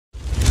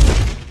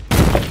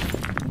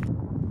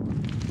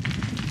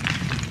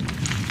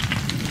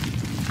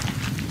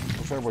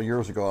Several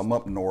years ago, I'm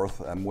up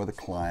north, I'm with a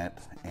client,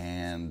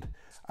 and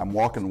I'm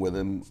walking with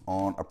him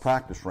on a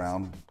practice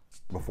round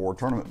before a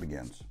tournament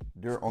begins.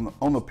 On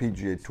the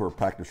PGA Tour,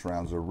 practice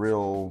rounds are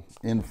real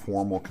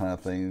informal kind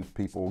of things.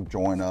 People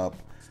join up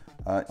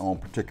on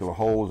particular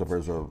holes if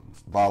there's a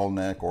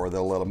bottleneck, or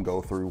they'll let them go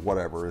through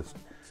whatever. It's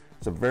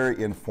a very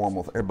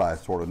informal,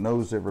 everybody sort of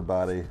knows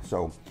everybody.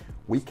 So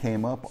we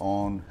came up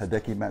on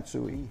Hideki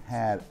Matsuyama. He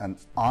had an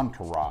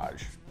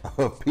entourage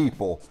of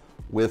people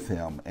with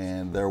him,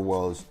 and there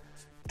was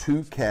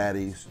 2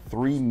 caddies,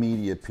 3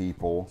 media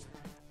people,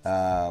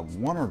 1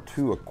 or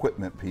 2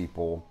 equipment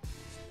people,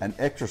 an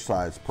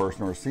exercise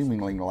person, or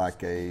seemingly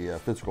like a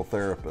physical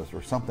therapist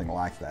or something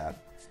like that,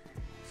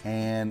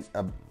 and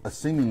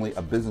seemingly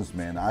a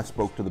businessman. I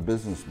spoke to the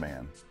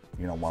businessman,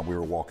 you know, while we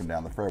were walking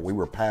down the fairway. We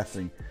were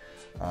passing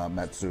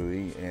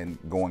Matsui and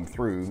going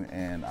through,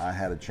 and I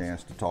had a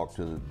chance to talk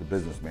to the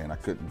businessman. I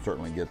couldn't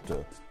certainly get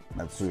to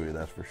Matsui,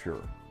 that's for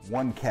sure.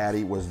 One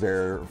caddy was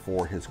there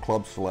for his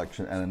club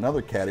selection, and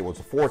another caddy was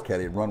a 4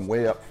 caddy, run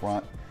way up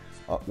front,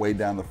 way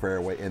down the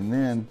fairway, and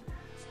then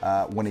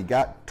when he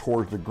got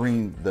towards the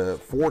green, the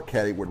 4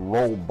 caddy would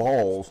roll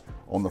balls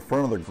on the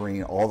front of the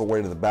green all the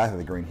way to the back of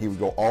the green. He would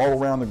go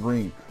all around the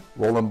green,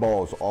 rolling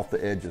balls off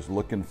the edges,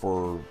 looking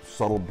for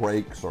subtle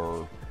breaks,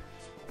 or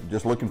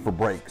just looking for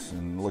breaks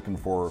and looking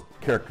for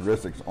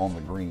characteristics on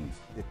the green.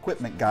 The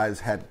equipment guys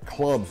had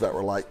clubs that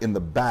were like in the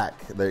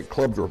back. The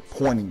clubs were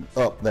pointing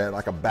up. They had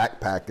like a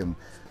backpack and,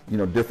 you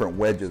know, different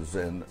wedges.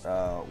 And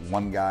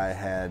one guy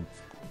had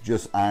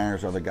just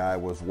irons, other guy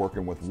was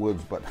working with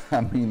woods. But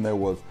I mean, there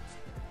was,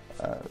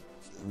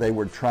 they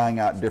were trying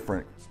out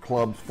different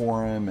clubs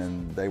for him,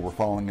 and they were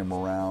following him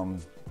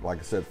around, like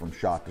I said, from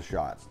shot to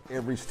shot.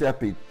 Every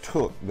step he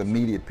took, the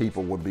media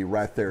people would be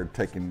right there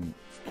taking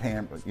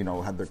you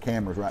know, had their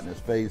cameras right in his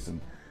face, and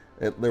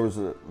there was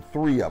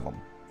 3 of them,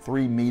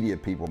 3 media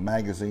people,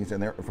 magazines,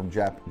 and they were from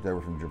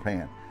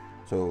Japan.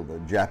 So the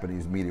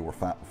Japanese media were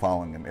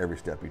following him every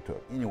step he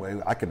took. Anyway,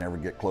 I could never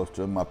get close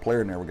to him. My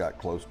player never got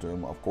close to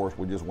him. Of course,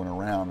 we just went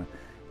around,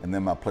 and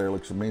then my player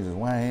looks at me and says,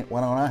 why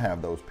don't I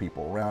have those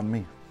people around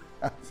me?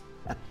 I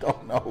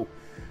don't know.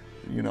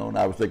 You know, and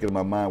I was thinking in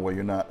my mind, well,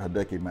 you're not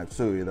Hideki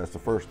Matsui. That's the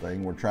first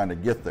thing. We're trying to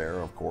get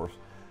there, of course.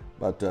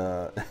 But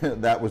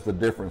that was the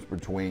difference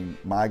between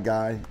my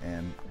guy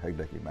and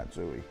Hideki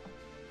Matsui.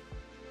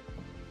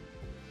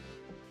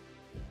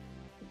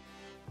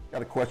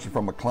 Got a question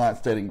from a client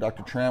stating,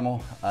 Dr.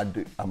 Trammel,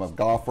 I'm a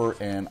golfer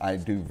and I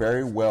do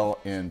very well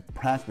in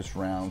practice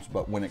rounds,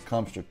 but when it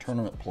comes to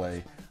tournament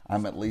play,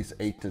 I'm at least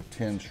 8 to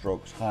 10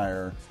 strokes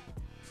higher.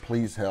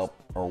 Please help,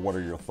 or what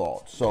are your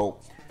thoughts? So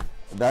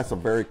that's a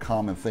very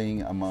common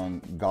thing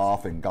among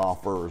golf and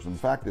golfers. In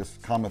fact, it's a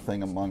common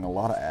thing among a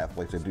lot of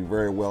athletes. They do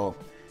very well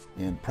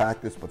in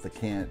practice, but they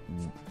can't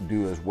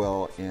do as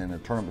well in a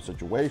tournament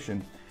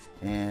situation.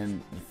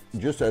 And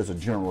just as a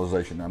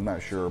generalization, I'm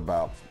not sure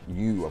about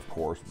you, of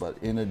course, but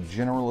in a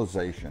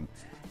generalization,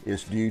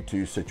 it's due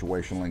to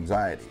situational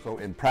anxiety. So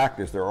in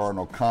practice, there are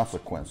no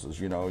consequences.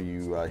 You know,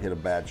 you hit a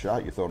bad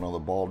shot, you throw another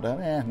ball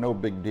down, no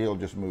big deal,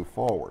 just move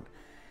forward.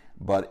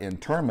 But in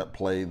tournament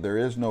play, there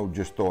is no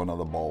just throw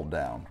another ball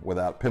down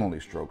without penalty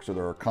strokes. So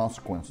there are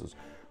consequences.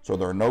 So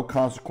there are no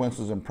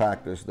consequences in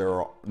practice. There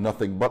are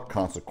nothing but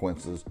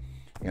consequences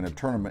in a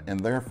tournament. And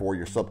therefore,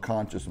 your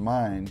subconscious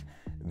mind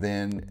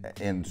then,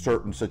 in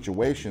certain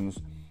situations,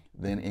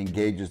 then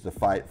engages the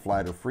fight,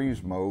 flight, or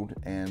freeze mode.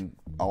 And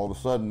all of a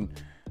sudden,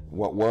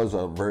 what was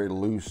a very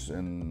loose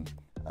and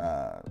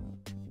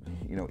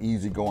you know,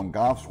 easy-going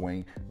golf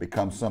swing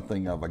becomes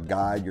something of a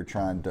guide. You're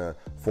trying to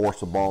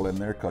force a ball in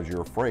there because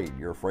you're afraid.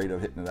 You're afraid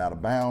of hitting it out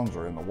of bounds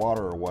or in the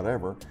water or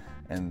whatever.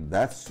 And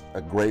that's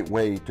a great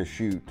way to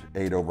shoot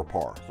 8 over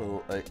par.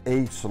 So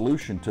a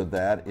solution to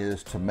that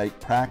is to make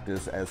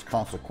practice as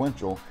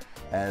consequential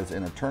as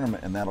in a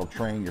tournament, and that'll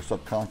train your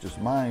subconscious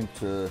mind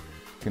to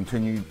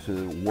continue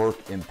to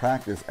work in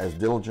practice as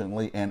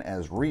diligently and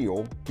as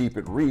real, keep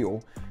it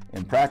real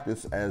in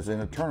practice as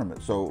in a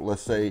tournament. So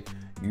let's say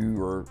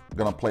you are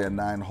gonna play a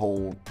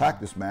 9-hole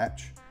practice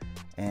match,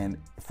 and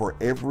for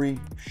every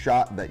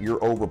shot that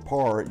you're over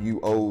par, you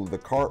owe the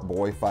cart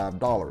boy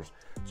 $5.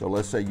 So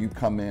let's say you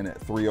come in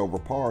at 3 over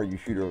par, you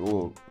shoot a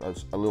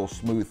little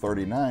smooth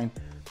 39,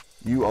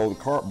 you owe the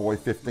cart boy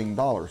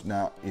 $15.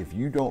 Now, if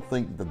you don't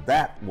think that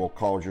that will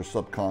cause your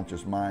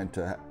subconscious mind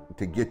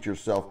to get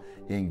yourself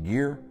in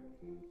gear,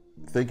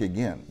 think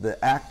again.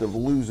 The act of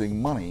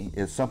losing money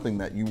is something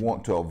that you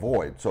want to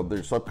avoid. So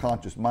the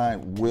subconscious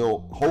mind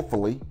will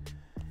hopefully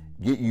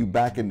get you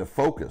back into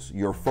focus.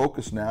 You're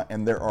focused now,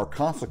 and there are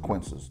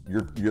consequences.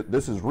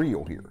 This is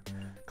real here.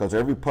 Because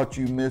every putt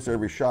you miss,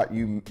 every shot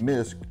you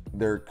miss,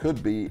 there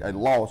could be a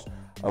loss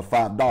of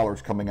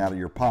 $5 coming out of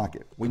your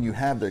pocket. When you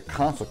have the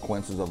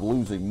consequences of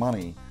losing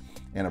money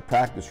in a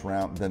practice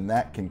round, then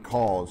that can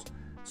cause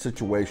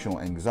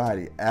situational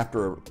anxiety.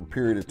 After a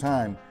period of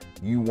time,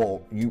 you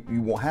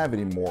won't have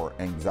any more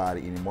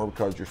anxiety anymore,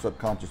 because your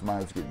subconscious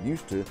mind is getting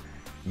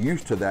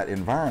used to that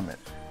environment.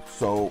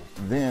 So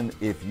then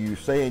if you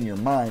say in your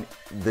mind,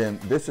 then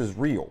this is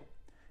real.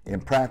 in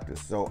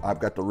practice. So I've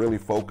got to really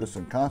focus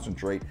and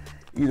concentrate.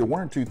 Either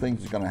one or two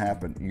things is going to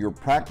happen. Your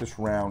practice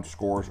round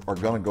scores are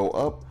going to go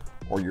up,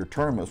 or your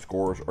tournament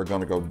scores are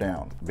going to go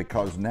down,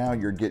 because now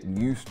you're getting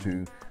used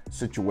to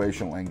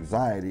situational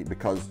anxiety,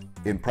 because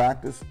in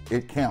practice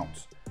it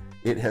counts.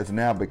 It has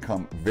now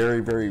become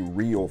very, very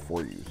real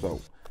for you. So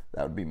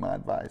that would be my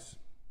advice.